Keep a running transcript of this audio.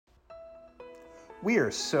We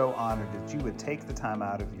are so honored that you would take the time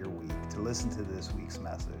out of your week to listen to this week's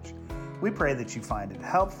message. We pray that you find it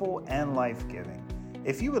helpful and life-giving.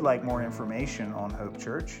 If you would like more information on Hope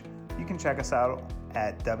Church, you can check us out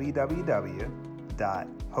at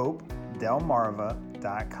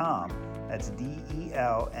www.hopedelmarva.com. That's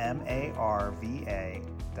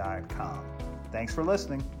DELMARVA.com. Thanks for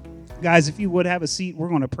listening. Guys, if you would have a seat, we're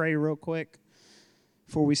going to pray real quick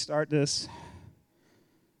before we start this.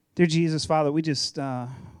 Dear Jesus, Father, we just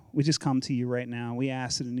come to you right now. We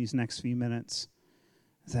ask that in these next few minutes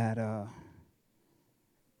that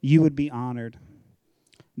you would be honored,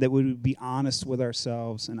 that we would be honest with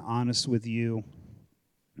ourselves and honest with you,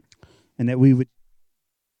 and that we would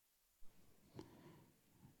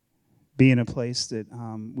be in a place that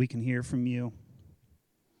we can hear from you.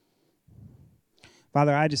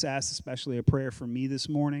 Father, I just ask especially a prayer for me this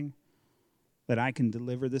morning, that I can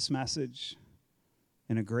deliver this message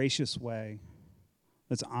in a gracious way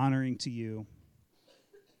that's honoring to you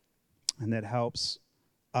and that helps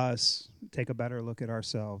us take a better look at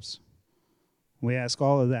ourselves. We ask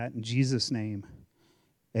all of that in Jesus' name.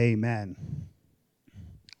 Amen.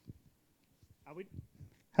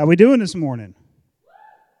 How we doing this morning?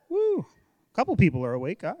 Woo. A couple people are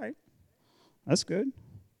awake. All right. That's good.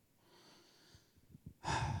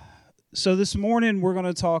 So this morning we're going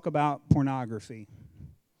to talk about pornography.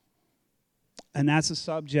 And that's a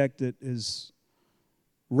subject that is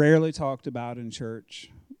rarely talked about in church,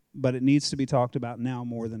 but it needs to be talked about now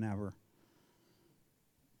more than ever.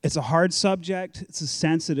 It's a hard subject. It's a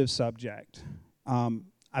sensitive subject.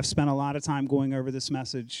 I've spent a lot of time going over this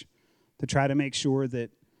message to try to make sure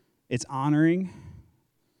that it's honoring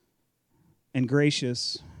and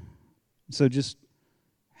gracious. So just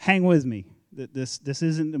hang with me. This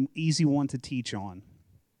isn't an easy one to teach on.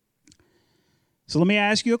 So let me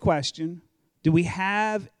ask you a question. Do we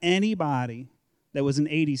have anybody that was an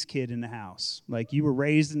 80s kid in the house? Like you were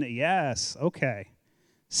raised in the, yes, okay.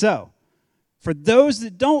 So, for those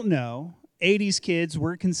that don't know, 80s kids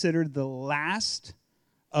were considered the last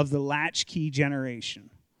of the latchkey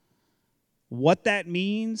generation. What that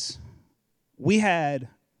means, we had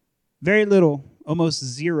very little, almost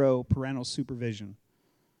zero parental supervision.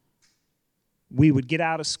 We would get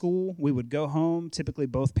out of school, we would go home, typically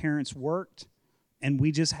both parents worked, and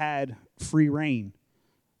we just had free reign.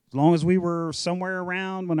 As long as we were somewhere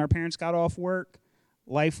around when our parents got off work,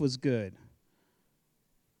 life was good.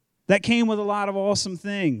 That came with a lot of awesome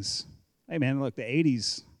things. Hey, man, look, the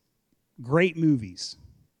 80s, great movies.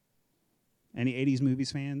 Any 80s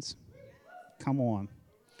movies fans? Come on.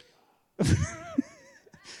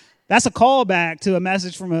 That's a callback to a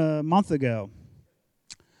message from a month ago.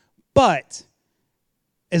 But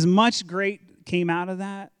as much great came out of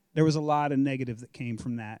that, there was a lot of negative that came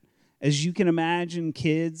from that. As you can imagine,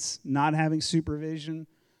 kids not having supervision,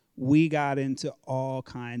 we got into all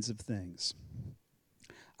kinds of things.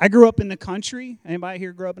 I grew up in the country. Anybody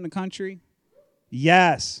here grew up in the country?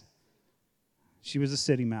 Yes. She was a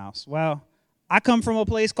city mouse. Well, I come from a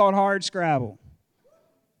place called Hardscrabble.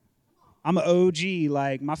 I'm an OG.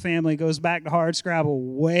 Like, my family goes back to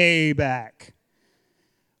Hardscrabble way back.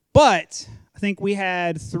 But I think we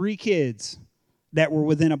had 3 kids that were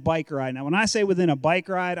within a bike ride. Now, when I say within a bike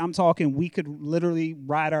ride, I'm talking we could literally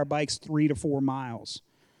ride our bikes 3 to 4 miles.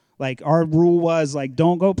 Like, our rule was, like,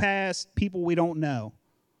 don't go past people we don't know.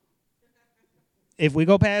 If we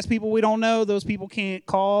go past people we don't know, those people can't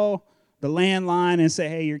call the landline and say,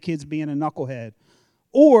 hey, your kid's being a knucklehead.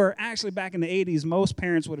 Or, actually, back in the 80s, most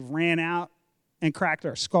parents would have ran out and cracked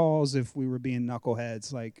our skulls if we were being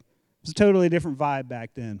knuckleheads. Like, it was a totally different vibe back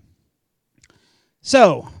then.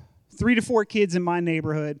 So, 3 to 4 kids in my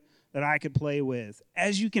neighborhood that I could play with.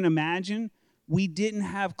 As you can imagine, we didn't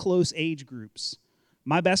have close age groups.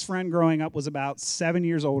 My best friend growing up was about 7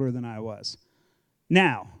 years older than I was.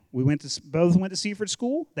 Now, we both went to Seaford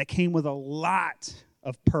School. That came with a lot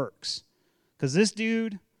of perks. Because this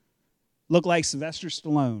dude looked like Sylvester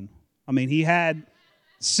Stallone. I mean, he had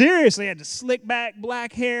the slick back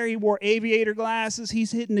black hair. He wore aviator glasses.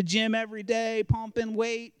 He's hitting the gym every day, pumping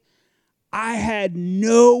weight. I had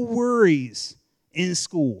no worries in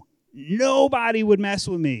school. Nobody would mess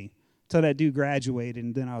with me until that dude graduated,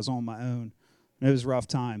 and then I was on my own. It was rough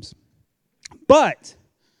times. But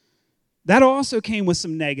that also came with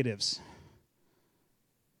some negatives.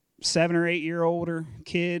 7 or 8 year older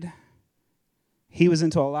kid, he was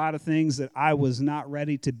into a lot of things that I was not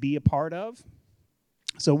ready to be a part of.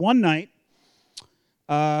 So one night,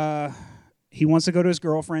 he wants to go to his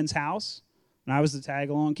girlfriend's house. And I was the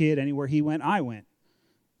tag-along kid. Anywhere he went, I went.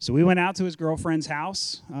 So we went out to his girlfriend's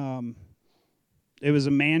house. It was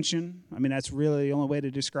a mansion. I mean, that's really the only way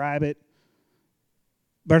to describe it.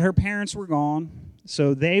 But her parents were gone,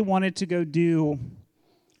 so they wanted to go do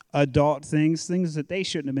adult things that they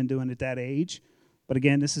shouldn't have been doing at that age. But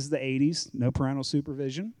again, this is the 80s, no parental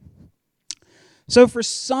supervision. So for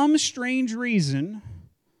some strange reason,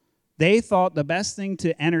 they thought the best thing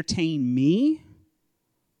to entertain me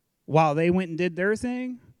while they went and did their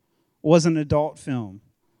thing was an adult film.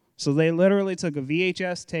 So they literally took a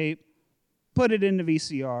VHS tape, put it into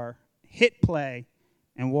VCR, hit play,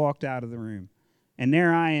 and walked out of the room. And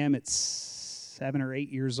there I am at 7 or 8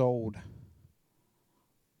 years old,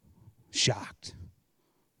 shocked.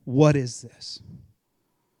 What is this?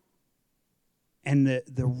 And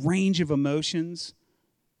the range of emotions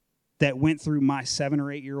that went through my 7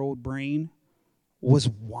 or 8 year old brain was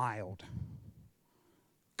wild.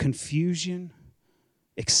 Confusion,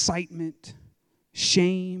 excitement,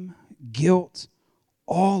 shame, guilt,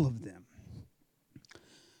 all of them.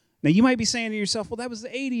 Now, you might be saying to yourself, well, that was the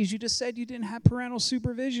 80s. You just said you didn't have parental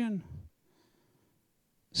supervision.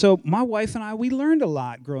 So my wife and I, we learned a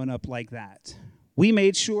lot growing up like that. We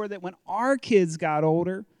made sure that when our kids got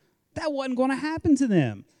older, that wasn't going to happen to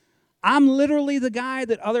them. I'm literally the guy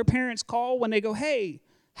that other parents call when they go, hey,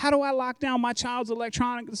 how do I lock down my child's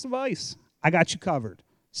electronic device? I got you covered.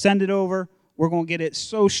 Send it over. We're going to get it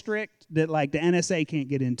so strict that like the NSA can't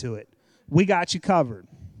get into it. We got you covered.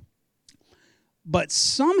 But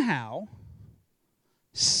somehow,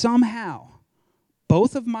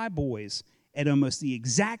 both of my boys at almost the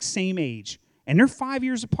exact same age, and they're 5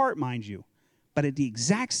 years apart, mind you, but at the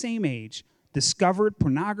exact same age, discovered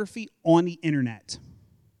pornography on the internet.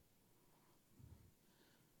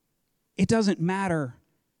 It doesn't matter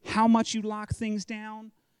how much you lock things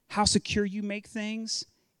down, how secure you make things.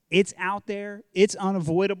 It's out there. It's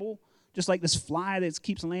unavoidable. Just like this fly that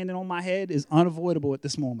keeps landing on my head is unavoidable at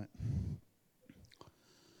this moment.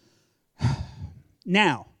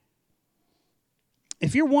 Now,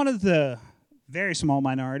 if you're one of the very small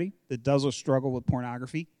minority that does struggle with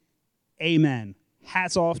pornography, amen.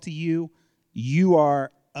 Hats off to you. You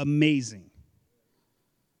are amazing.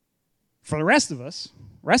 For the rest of us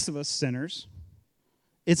sinners,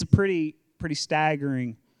 it's a pretty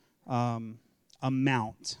staggering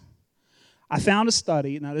amount. I found a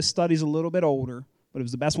study. Now, this study's a little bit older, but it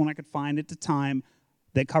was the best one I could find at the time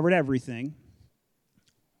that covered everything.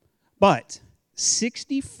 But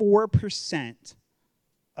 64%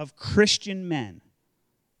 of Christian men,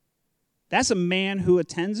 that's a man who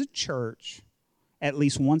attends a church at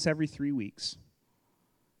least once every 3 weeks,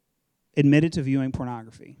 admitted to viewing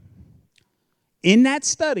pornography. In that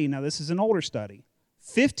study, now this is an older study,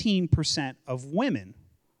 15% of women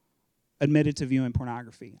admitted to viewing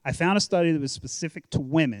pornography. I found a study that was specific to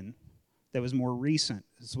women that was more recent.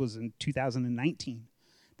 This was in 2019.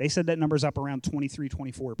 They said that number's up around 23,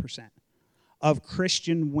 24% of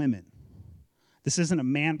Christian women. This isn't a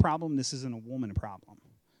man problem. This isn't a woman problem.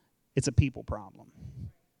 It's a people problem.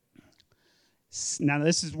 Now,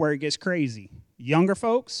 this is where it gets crazy. Younger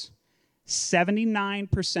folks,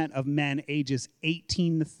 79% of men ages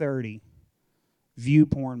 18 to 30 view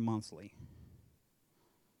porn monthly.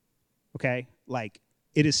 Okay? Like,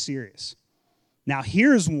 it is serious. Now,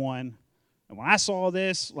 here's one, and when I saw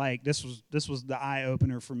this, like, this was the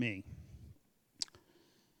eye-opener for me.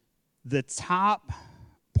 The top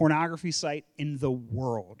pornography site in the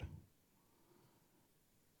world.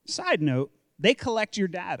 Side note, they collect your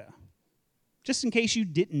data. Just in case you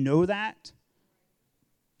didn't know that,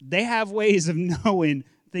 they have ways of knowing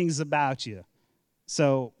things about you.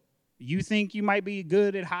 So you think you might be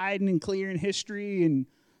good at hiding and clearing history and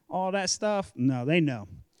all that stuff? No, they know.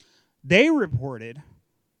 They reported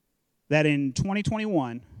that in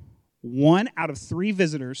 2021, 1 out of 3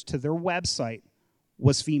 visitors to their website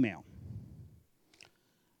was female.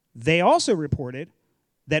 They also reported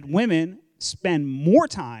that women spend more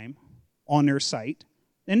time on their site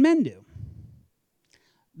than men do.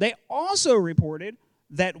 They also reported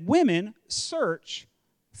that women search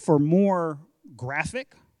for more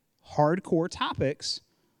graphic, hardcore topics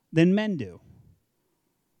than men do.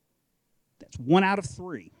 That's 1 out of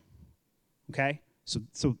 3. Okay?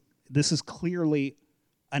 So this is clearly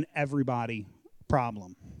an everybody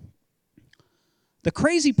problem. The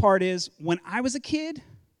crazy part is, when I was a kid,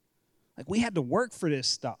 like, we had to work for this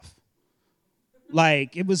stuff.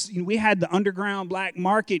 Like, it was, we had the underground black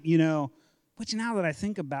market, which now that I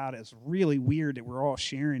think about it, it's really weird that we're all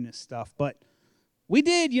sharing this stuff. But we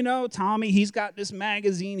did, Tommy, he's got this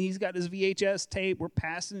magazine, he's got this VHS tape, we're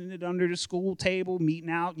passing it under the school table, meeting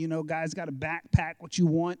out, guys got a backpack, what you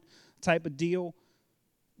want type of deal.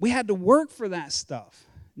 We had to work for that stuff.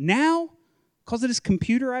 Now, because of this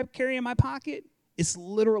computer I carry in my pocket, it's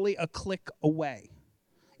literally a click away.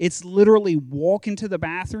 It's literally walk into the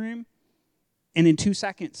bathroom and in 2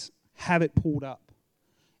 seconds have it pulled up.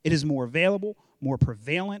 It is more available, more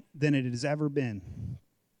prevalent than it has ever been.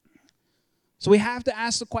 So we have to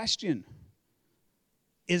ask the question,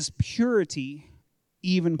 is purity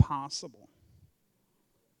even possible?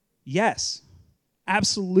 Yes,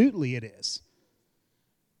 absolutely it is.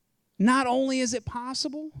 Not only is it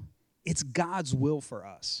possible, it's God's will for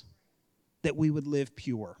us that we would live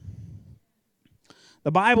pure.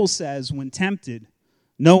 The Bible says, when tempted,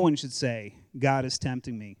 no one should say, God is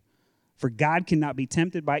tempting me. For God cannot be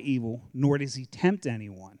tempted by evil, nor does he tempt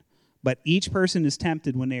anyone. But each person is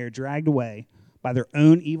tempted when they are dragged away by their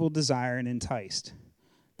own evil desire and enticed.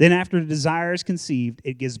 Then after the desire is conceived,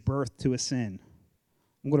 it gives birth to a sin.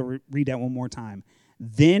 I'm going to read that one more time.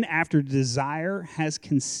 Then after desire has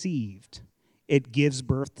conceived, it gives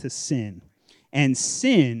birth to sin. And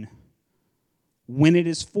sin, when it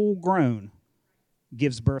is full grown,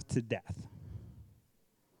 gives birth to death.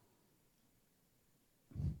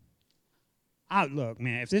 Look,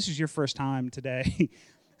 man, if this is your first time today,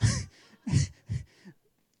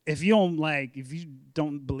 if you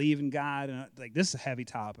don't believe in God, and this is a heavy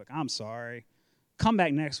topic, I'm sorry. Come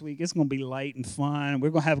back next week. It's going to be light and fun.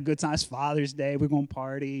 We're going to have a good time. It's Father's Day. We're going to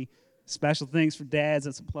party. Special things for dads.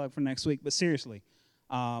 That's a plug for next week. But seriously,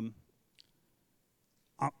 one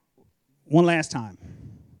last time.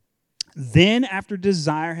 Then after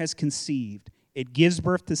desire has conceived, it gives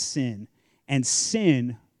birth to sin. And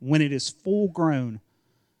sin, when it is full grown,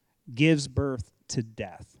 gives birth to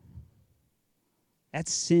death.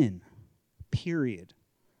 That's sin, period,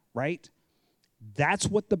 right? That's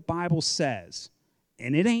what the Bible says,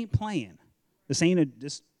 and it ain't playing. This ain't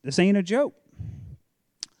a joke.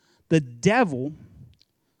 The devil,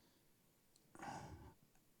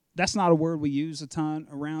 that's not a word we use a ton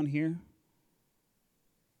around here.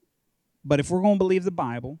 But if we're going to believe the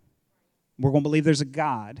Bible, we're going to believe there's a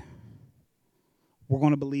God, we're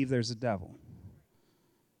going to believe there's a devil.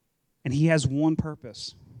 And he has one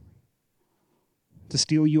purpose: to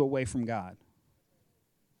steal you away from God.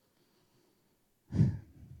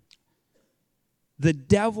 The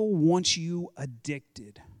devil wants you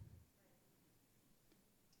addicted.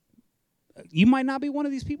 You might not be one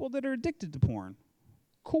of these people that are addicted to porn.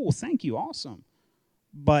 Cool, thank you, awesome.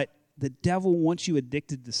 But the devil wants you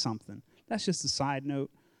addicted to something. That's just a side note.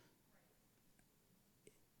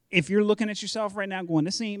 If you're looking at yourself right now going,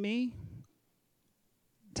 this ain't me,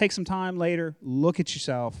 take some time later, look at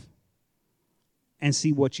yourself, and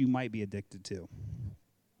see what you might be addicted to.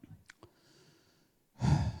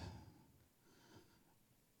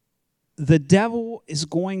 The devil is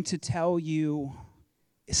going to tell you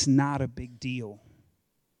it's not a big deal.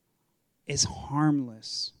 It's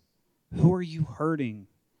harmless. Who are you hurting?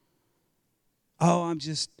 Oh,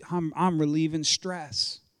 I'm relieving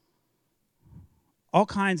stress. All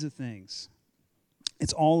kinds of things.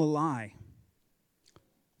 It's all a lie.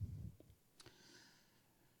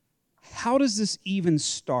 How does this even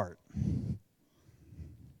start?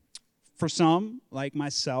 For some, like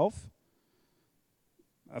myself,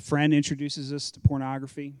 a friend introduces us to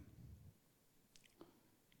pornography.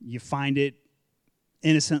 You find it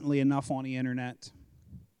innocently enough on the internet.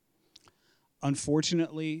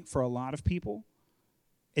 Unfortunately, for a lot of people,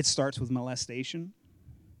 it starts with molestation.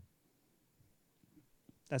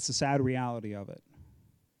 That's the sad reality of it.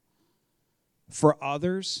 For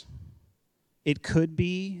others, it could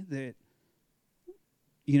be that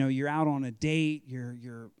you're out on a date,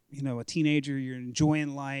 you're a teenager, you're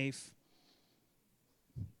enjoying life.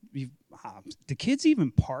 Do kids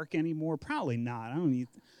even park anymore? Probably not.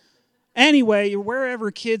 Anyway, you're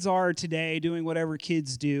wherever kids are today, doing whatever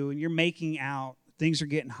kids do, and you're making out. Things are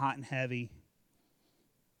getting hot and heavy.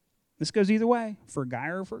 This goes either way, for a guy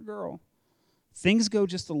or for a girl. Things go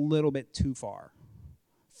just a little bit too far,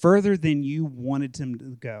 further than you wanted them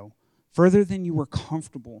to go, further than you were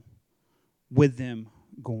comfortable with them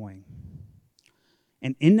going.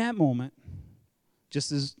 And in that moment,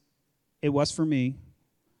 just as it was for me,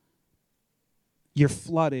 you're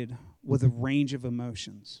flooded with a range of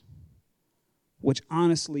emotions, which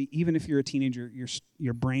honestly, even if you're a teenager,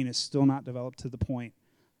 your brain is still not developed to the point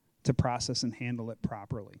to process and handle it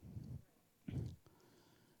properly.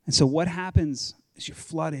 And so what happens is you're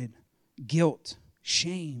flooded, guilt,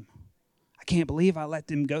 shame. I can't believe I let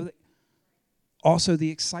them go. Also the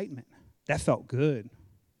excitement. That felt good.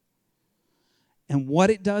 And what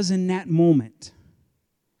it does in that moment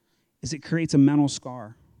is it creates a mental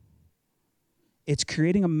scar. It's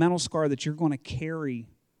creating a mental scar that you're going to carry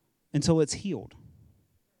until it's healed.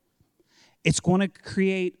 It's going to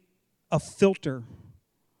create a filter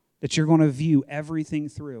that you're going to view everything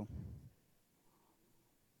through.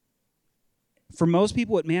 For most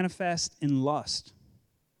people, it manifests in lust.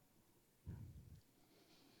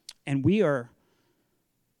 And we are,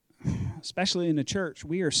 especially in the church,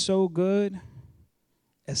 we are so good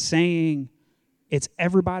at saying it's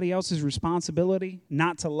everybody else's responsibility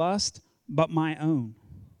not to lust, but my own.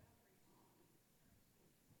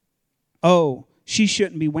 Oh, she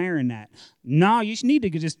shouldn't be wearing that. No, you need to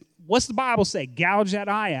just, what's the Bible say? Gouge that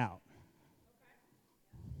eye out.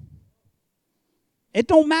 It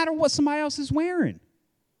don't matter what somebody else is wearing.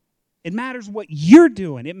 It matters what you're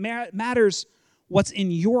doing. It matters what's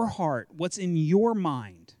in your heart, what's in your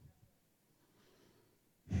mind.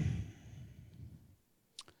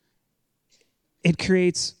 It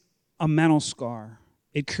creates a mental scar.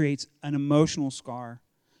 It creates an emotional scar.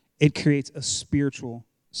 It creates a spiritual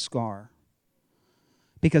scar.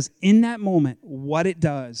 Because in that moment, what it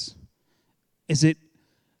does is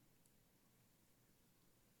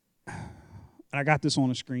and I got this on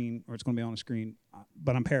the screen, or it's going to be on the screen,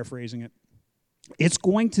 but I'm paraphrasing it. It's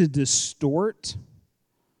going to distort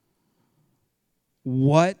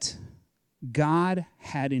what God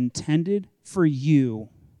had intended for you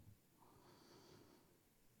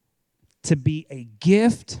to be a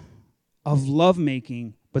gift of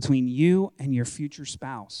lovemaking between you and your future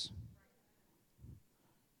spouse.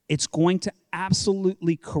 It's going to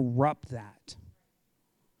absolutely corrupt that.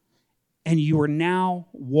 And you are now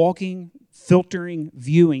walking, filtering,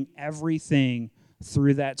 viewing everything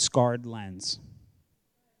through that scarred lens.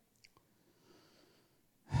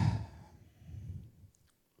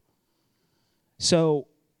 So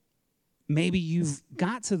maybe you've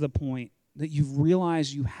got to the point that you've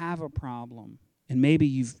realized you have a problem, and maybe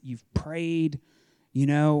you've prayed,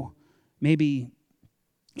 maybe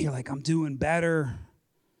you're like, I'm doing better,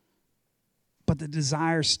 but the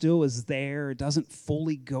desire still is there. It doesn't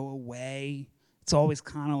fully go away. It's always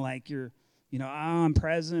kind of like you're, I'm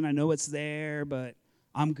present, I know it's there, but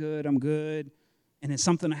I'm good. And then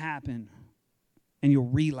something will happen, and you'll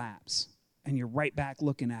relapse, and you're right back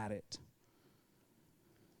looking at it.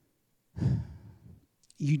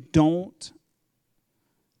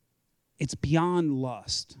 It's beyond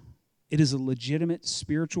lust. It is a legitimate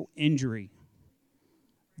spiritual injury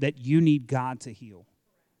that you need God to heal.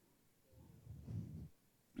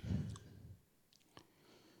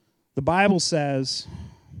 The Bible says,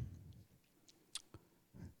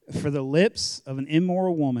 for the lips of an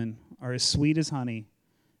immoral woman are as sweet as honey,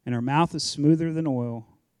 and her mouth is smoother than oil,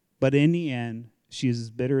 but in the end, she is as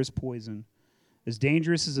bitter as poison, as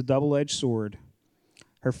dangerous as a double-edged sword.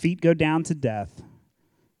 Her feet go down to death.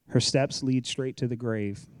 Her steps lead straight to the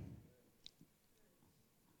grave.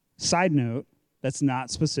 Side note, that's not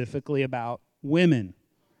specifically about women.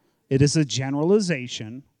 It is a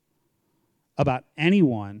generalization about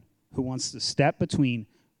anyone who wants to step between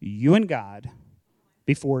you and God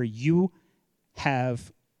before you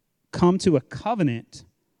have come to a covenant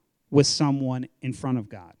with someone in front of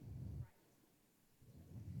God.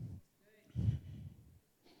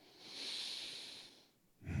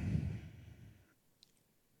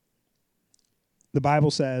 The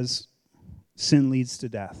Bible says sin leads to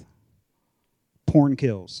death. Porn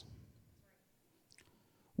kills.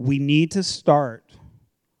 We need to start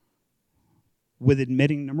with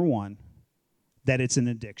admitting, number one, that it's an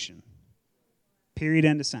addiction. Period,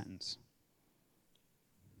 end of sentence.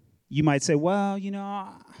 You might say, well,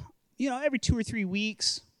 every 2 or 3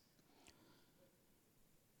 weeks,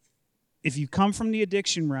 if you come from the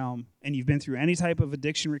addiction realm and you've been through any type of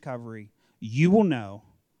addiction recovery, you will know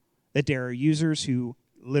that there are users who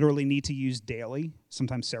literally need to use daily,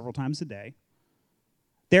 sometimes several times a day.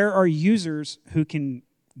 There are users who can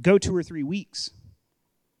go 2 or 3 weeks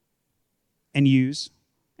and use,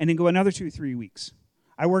 and then go another 2 or 3 weeks.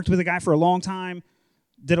 I worked with a guy for a long time,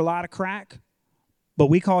 did a lot of crack, but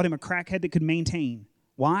we called him a crackhead that could maintain.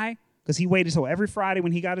 Why? Because he waited till every Friday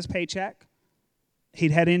when he got his paycheck.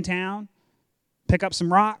 He'd head in town, pick up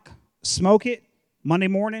some rock, smoke it. Monday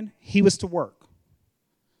morning, he was to work.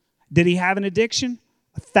 Did he have an addiction?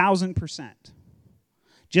 1,000%.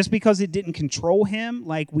 Just because it didn't control him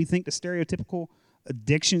like we think the stereotypical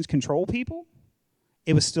addictions control people,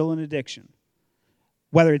 it was still an addiction.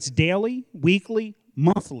 Whether it's daily, weekly,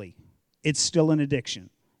 monthly, it's still an addiction.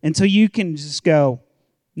 Until you can just go,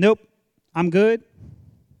 nope, I'm good,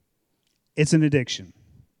 it's an addiction.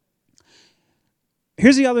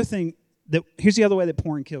 Here's the other way that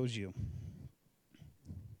porn kills you.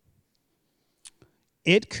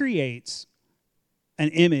 It creates an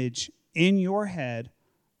image in your head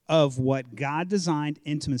of what God designed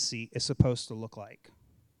intimacy is supposed to look like.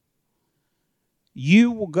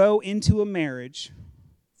 You will go into a marriage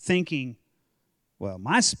thinking, well,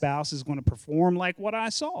 my spouse is going to perform like what I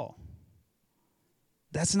saw.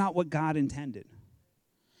 That's not what God intended.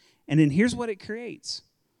 And then here's what it creates.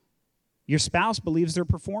 Your spouse believes they're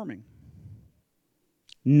performing,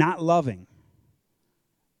 not loving.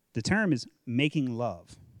 The term is making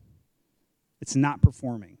love. It's not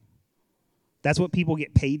performing. That's what people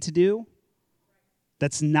get paid to do.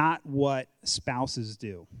 That's not what spouses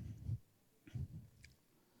do.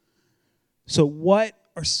 So what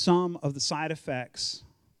are some of the side effects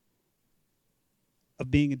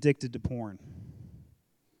of being addicted to porn?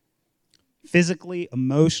 Physically,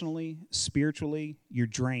 emotionally, spiritually, you're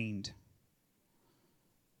drained.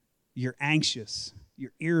 You're anxious.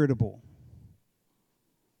 You're irritable.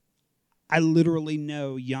 I literally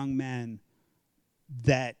know young men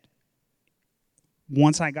that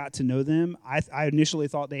once I got to know them, I initially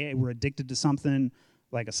thought they were addicted to something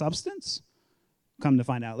like a substance. Come to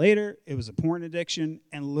find out later, it was a porn addiction,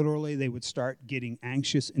 and literally they would start getting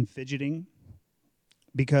anxious and fidgeting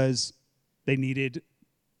because they needed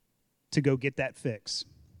to go get that fix.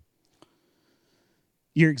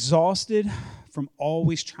 You're exhausted from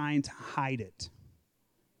always trying to hide it.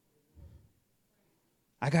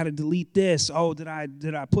 I got to delete this. Oh, did I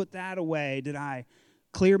put that away? Did I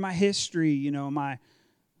clear my history? You know,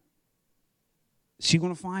 is she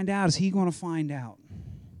going to find out? Is he going to find out?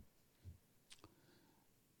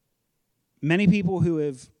 Many people who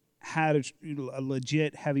have had a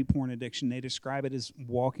legit heavy porn addiction, they describe it as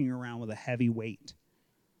walking around with a heavy weight,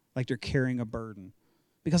 like they're carrying a burden,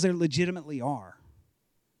 because they legitimately are.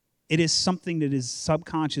 It is something that is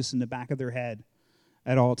subconscious in the back of their head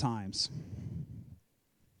at all times.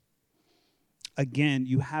 Again,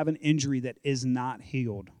 you have an injury that is not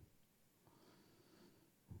healed.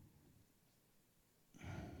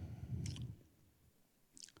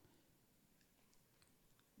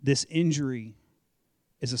 This injury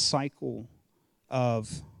is a cycle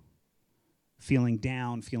of feeling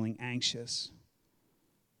down, feeling anxious,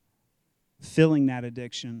 filling that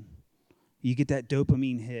addiction. You get that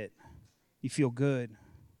dopamine hit. You feel good.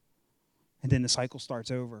 And then the cycle starts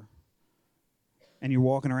over. And you're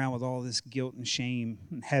walking around with all this guilt and shame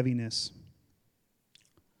and heaviness.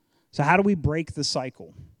 So how do we break the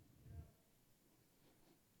cycle?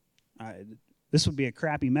 This would be a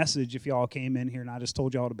crappy message if y'all came in here and I just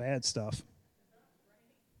told y'all the bad stuff.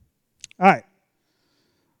 All right.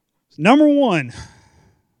 Number 1,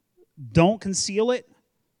 don't conceal it,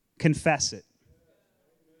 confess it.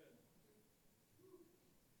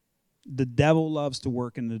 The devil loves to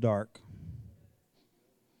work in the dark.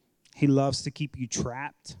 He loves to keep you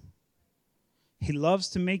trapped. He loves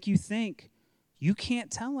to make you think, you can't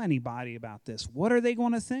tell anybody about this. What are they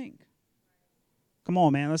going to think? Come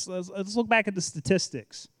on, man. Let's look back at the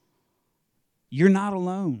statistics. You're not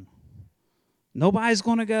alone. Nobody's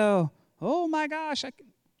going to go, oh my gosh.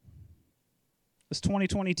 It's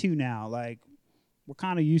 2022 now. Like, we're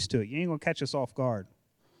kind of used to it. You ain't going to catch us off guard.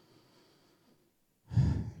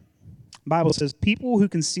 The Bible says, people who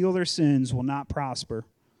conceal their sins will not prosper,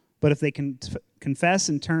 but if they can confess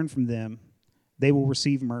and turn from them, they will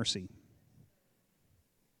receive mercy.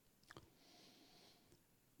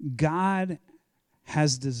 God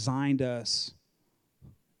has designed us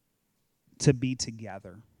to be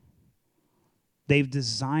together. They've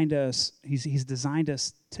designed us, he's designed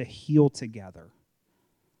us to heal together.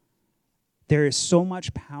 There is so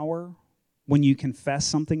much power when you confess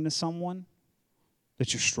something to someone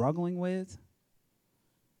that you're struggling with,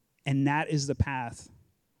 and that is the path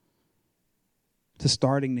to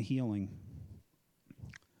starting the healing.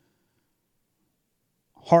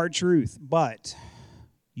 Hard truth, but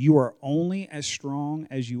you are only as strong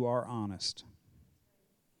as you are honest.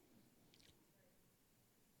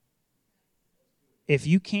 If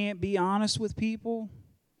you can't be honest with people,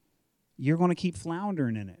 you're going to keep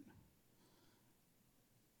floundering in it.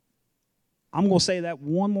 I'm going to say that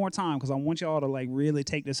one more time because I want y'all to really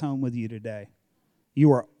take this home with you today.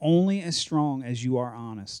 You are only as strong as you are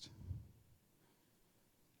honest.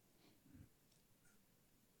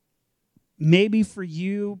 Maybe for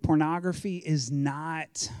you, pornography is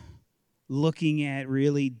not looking at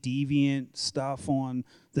really deviant stuff on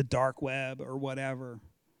the dark web or whatever.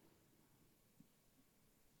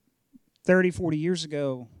 30, 40 years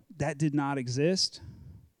ago, that did not exist,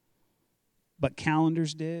 but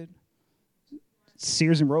calendars did.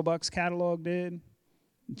 Sears and Roebuck's catalog did.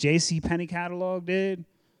 J.C. Penney catalog did.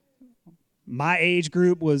 My age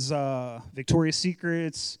group was Victoria's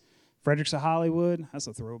Secrets, Fredericks of Hollywood. That's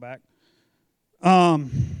a throwback.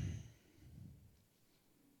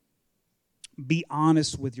 Be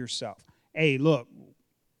honest with yourself. Hey, look,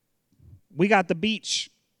 we got the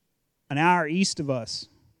beach an hour east of us.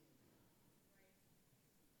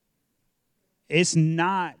 It's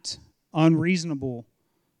not unreasonable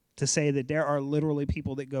to say that there are literally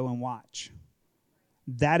people that go and watch.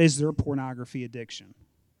 That is their pornography addiction.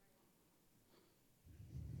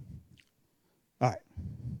 All right.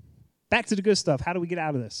 Back to the good stuff. How do we get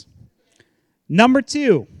out of this? Number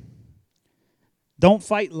 2, don't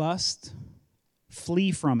fight lust.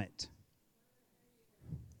 Flee from it.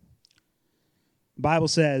 The Bible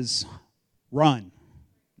says, run.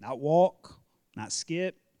 Not walk, not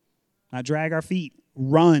skip, not drag our feet.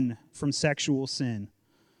 Run from sexual sin.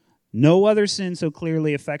 No other sin so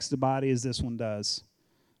clearly affects the body as this one does.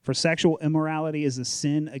 For sexual immorality is a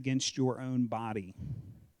sin against your own body.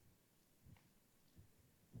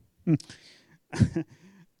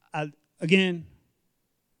 Again,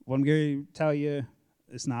 what I'm going to tell you,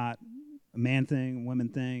 it's not a man thing, a woman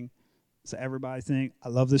thing. It's an everybody thing. I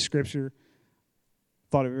love this scripture.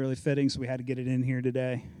 Thought it really fitting, so we had to get it in here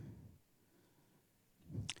today.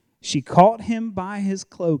 She caught him by his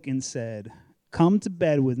cloak and said, "Come to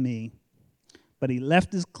bed with me." But he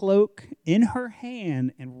left his cloak in her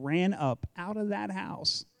hand and ran up out of that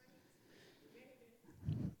house.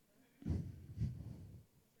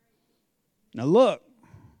 Now look,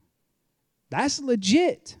 that's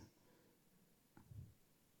legit.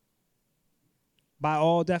 By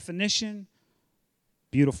all definition,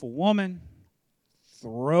 beautiful woman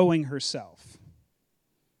throwing herself.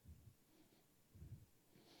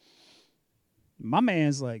 My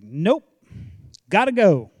man's like, nope, gotta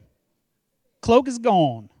go. Cloak is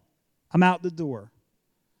gone. I'm out the door.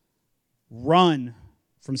 Run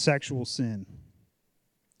from sexual sin.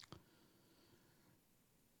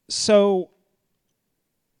 So,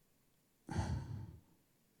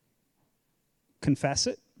 confess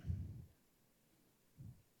it.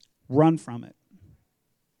 Run from it.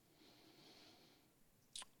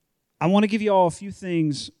 I want to give you all a few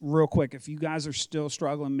things real quick. If you guys are still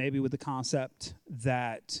struggling maybe with the concept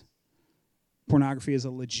that pornography is a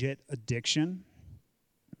legit addiction.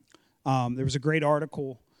 There was a great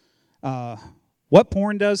article, What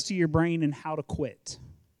Porn Does to Your Brain and How to Quit.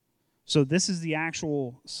 So this is the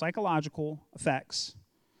actual psychological effects.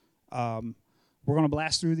 We're going to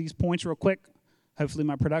blast through these points real quick. Hopefully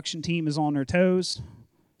my production team is on their toes.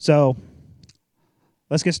 So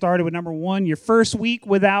let's get started with number 1, your first week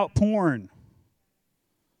without porn.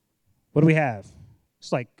 What do we have?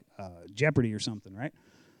 It's like Jeopardy or something, right?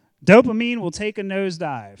 Dopamine will take a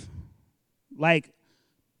nosedive. Like,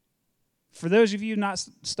 for those of you not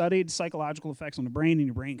studied psychological effects on the brain and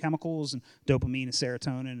your brain chemicals and dopamine and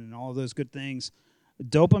serotonin and all of those good things,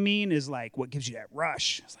 dopamine is like what gives you that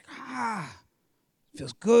rush. It's like,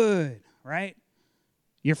 feels good, right?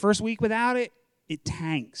 Your first week without it, it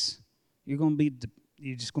tanks. You're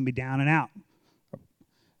just going to be down and out.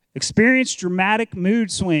 Experience dramatic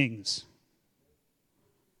mood swings.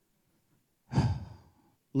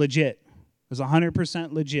 Legit. It's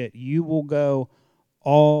 100% legit. You will go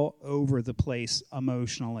all over the place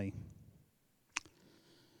emotionally.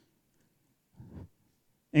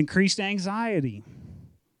 Increased anxiety.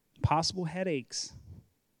 Possible headaches.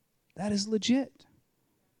 That is legit.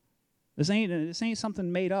 This ain't something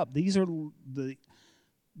made up. These are the...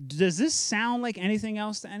 Does this sound like anything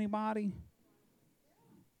else to anybody?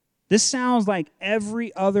 This sounds like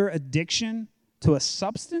every other addiction to a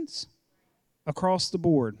substance across the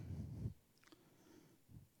board.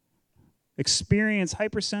 Experience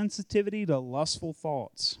hypersensitivity to lustful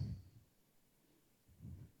thoughts.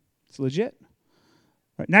 It's legit. All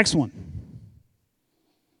right, next one.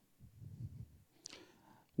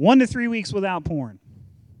 1 to 3 weeks without porn.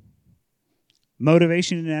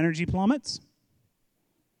 Motivation and energy plummets.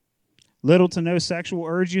 Little to no sexual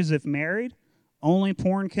urges if married. Only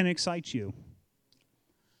porn can excite you.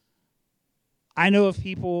 I know of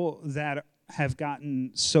people that have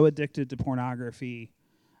gotten so addicted to pornography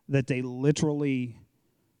that they literally,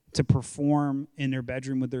 to perform in their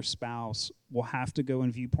bedroom with their spouse, will have to go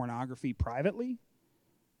and view pornography privately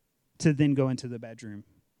to then go into the bedroom.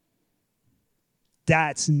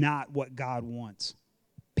 That's not what God wants.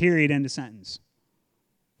 Period. End of sentence.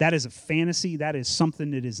 That is a fantasy. That is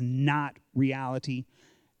something that is not reality.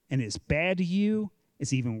 And it's bad to you.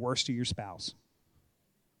 It's even worse to your spouse.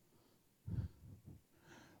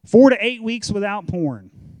 4 to 8 weeks without porn.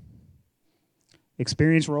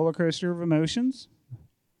 Experience roller coaster of emotions.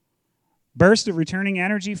 Burst of returning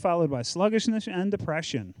energy followed by sluggishness and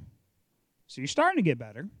depression. So you're starting to get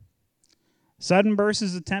better. Sudden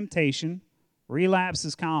bursts of temptation. Relapse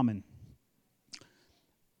is common.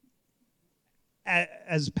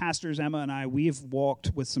 As pastors, Emma and I, we've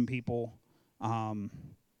walked with some people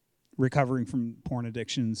recovering from porn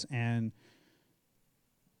addictions, and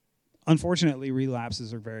unfortunately,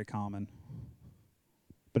 relapses are very common.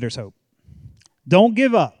 But there's hope. Don't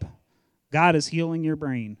give up. God is healing your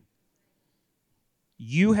brain.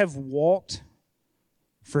 You have walked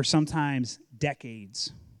for sometimes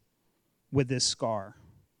decades with this scar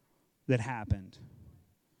that happened.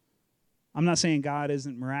 I'm not saying God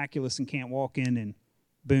isn't miraculous and can't walk in and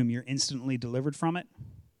boom, you're instantly delivered from it.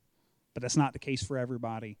 But that's not the case for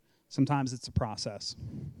everybody. Sometimes it's a process.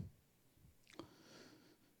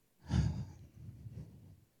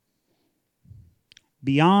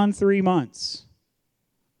 Beyond 3 months,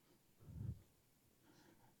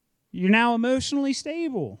 you're now emotionally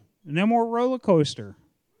stable. No more roller coaster.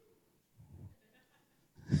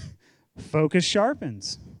 Focus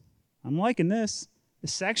sharpens. I'm liking this. The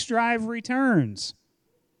sex drive returns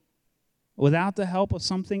without the help of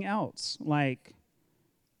something else, like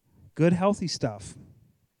good, healthy stuff.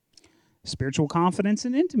 Spiritual confidence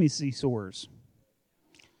and intimacy soars.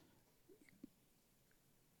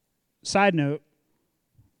 Side note,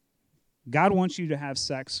 God wants you to have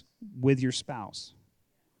sex with your spouse.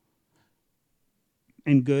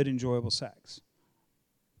 And good, enjoyable sex.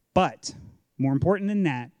 But more important than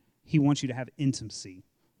that, he wants you to have intimacy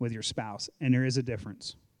with your spouse. And there is a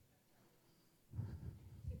difference.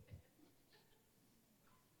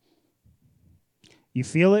 You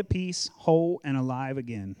feel at peace, whole, and alive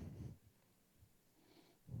again.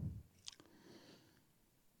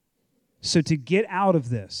 So to get out of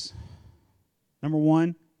this, number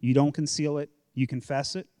one, you don't conceal it. You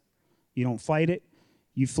confess it. You don't fight it.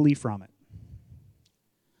 You flee from it.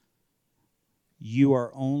 You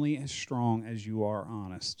are only as strong as you are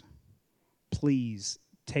honest. Please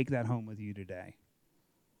take that home with you today.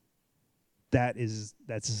 That's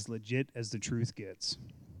as legit as the truth gets.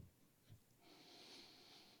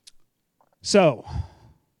 So,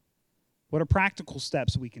 what are practical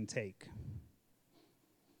steps we can take?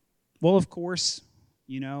 Well, of course,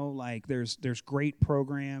 like there's great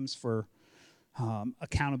programs for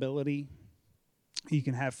accountability. You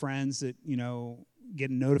can have friends that, get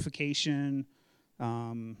a notification.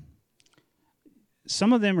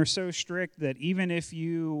 Some of them are so strict that even if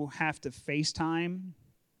you have to FaceTime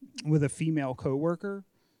with a female coworker,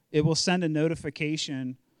 it will send a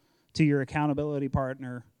notification to your accountability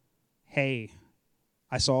partner, hey,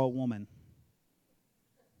 I saw a woman.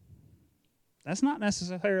 That's not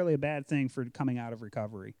necessarily a bad thing for coming out of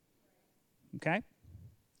recovery. Okay?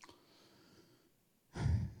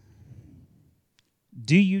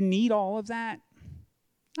 Do you need all of that?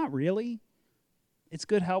 Not really. It's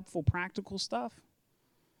good, helpful, practical stuff.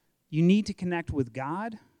 You need to connect with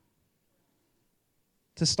God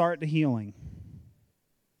to start the healing.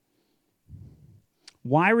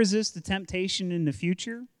 Why resist the temptation in the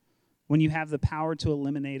future when you have the power to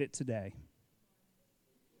eliminate it today?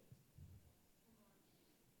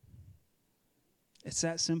 It's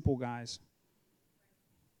that simple, guys.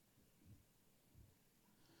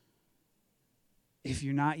 If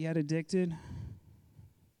you're not yet addicted,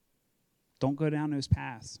 don't go down those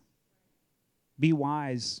paths. Be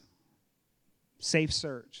wise. Safe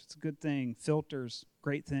search. It's a good thing. Filters,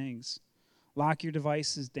 great things. Lock your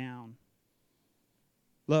devices down.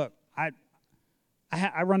 Look, I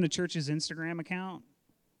run the church's Instagram account,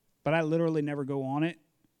 but I literally never go on it.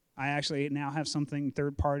 I actually now have something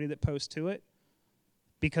third party that posts to it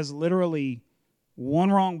because literally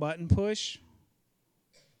one wrong button push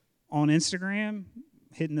on Instagram,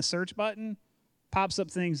 hitting the search button, pops up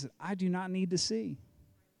things that I do not need to see.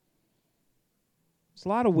 It's a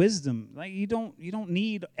lot of wisdom. Like you don't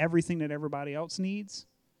need everything that everybody else needs.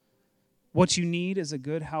 What you need is a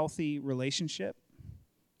good, healthy relationship.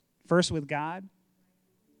 First with God,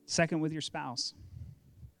 second with your spouse.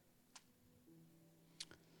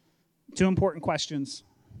 2 important questions.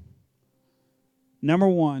 Number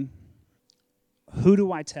 1, who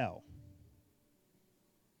do I tell?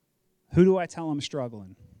 Who do I tell I'm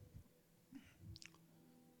struggling?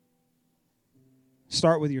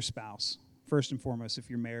 Start with your spouse. First and foremost, if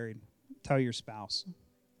you're married, tell your spouse.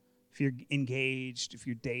 If you're engaged, if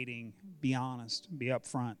you're dating, be honest, be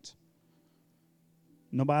upfront.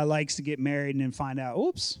 Nobody likes to get married and then find out,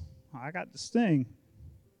 oops, I got this thing.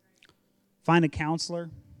 Find a counselor.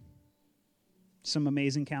 Some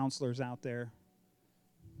amazing counselors out there.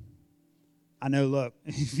 I know, look,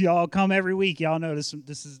 if y'all come every week, y'all know this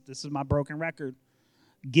is my broken record.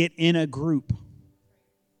 Get in a group.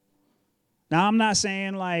 Now, I'm not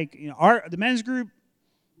saying like, the men's group,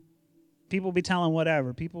 people be telling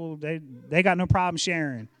whatever. People, they got no problem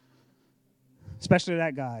sharing. Especially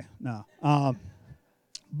that guy. No.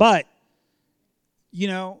 But,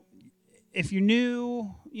 if you're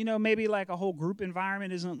new, maybe like a whole group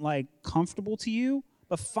environment isn't like comfortable to you,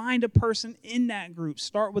 but find a person in that group.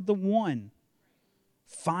 Start with the one.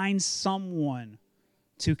 Find someone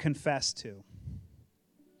to confess to.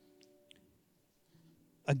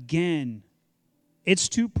 Again, it's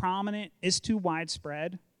too prominent, it's too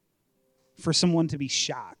widespread for someone to be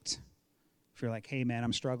shocked. If you're like, hey man,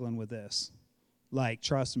 I'm struggling with this. Like,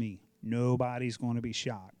 trust me, nobody's going to be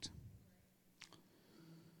shocked.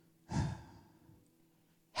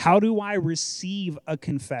 How do I receive a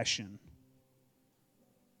confession?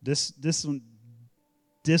 This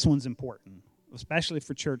one's important, especially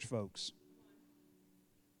for church folks.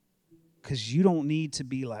 Because you don't need to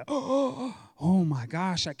be like, oh my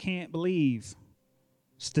gosh, I can't believe.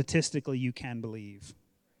 Statistically, you can believe.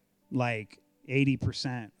 Like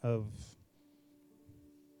 80% of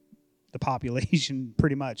the population,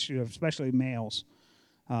 pretty much, especially males.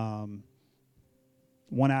 1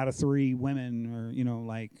 out of 3 women, or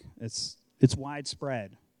like it's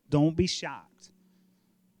widespread. Don't be shocked.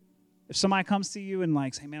 If somebody comes to you and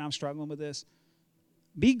like say, man, I'm struggling with this,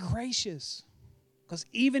 be gracious. Because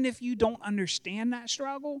even if you don't understand that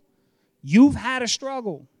struggle, you've had a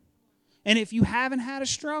struggle. And if you haven't had a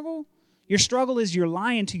struggle, your struggle is you're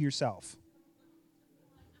lying to yourself.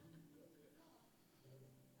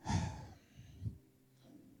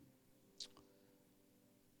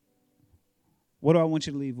 What do I want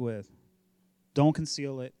you to leave with? Don't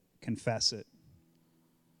conceal it, confess it.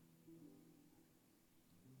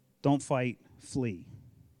 Don't fight, flee.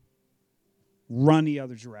 Run the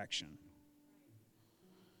other direction.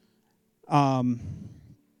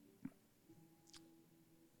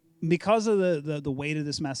 Because of the weight of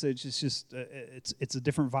this message, it's just it's a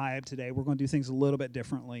different vibe today. We're going to do things a little bit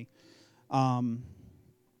differently. I'm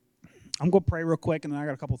going to pray real quick, and then I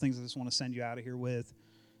got a couple things I just want to send you out of here with.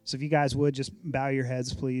 So if you guys would, just bow your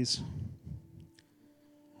heads, please.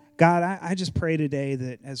 God, I just pray today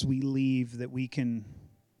that as we leave, that we can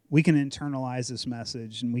internalize this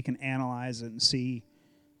message and we can analyze it and see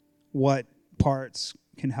what parts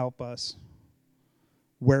can help us,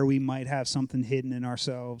 where we might have something hidden in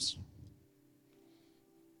ourselves.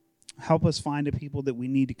 Help us find the people that we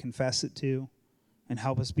need to confess it to, and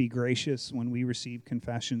help us be gracious when we receive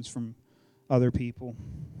confessions from other people.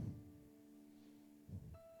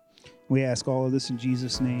 We ask all of this in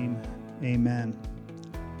Jesus' name. Amen.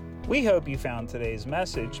 We hope you found today's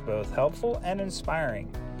message both helpful and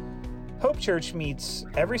inspiring. Hope Church meets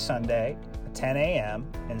every Sunday at 10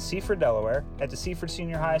 a.m. in Seaford, Delaware at the Seaford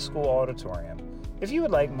Senior High School Auditorium. If you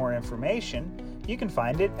would like more information, you can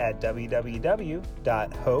find it at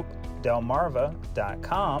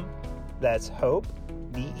www.hopedelmarva.com. That's Hope,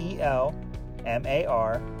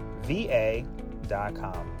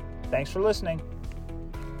 DELMARVA.com. Thanks for listening.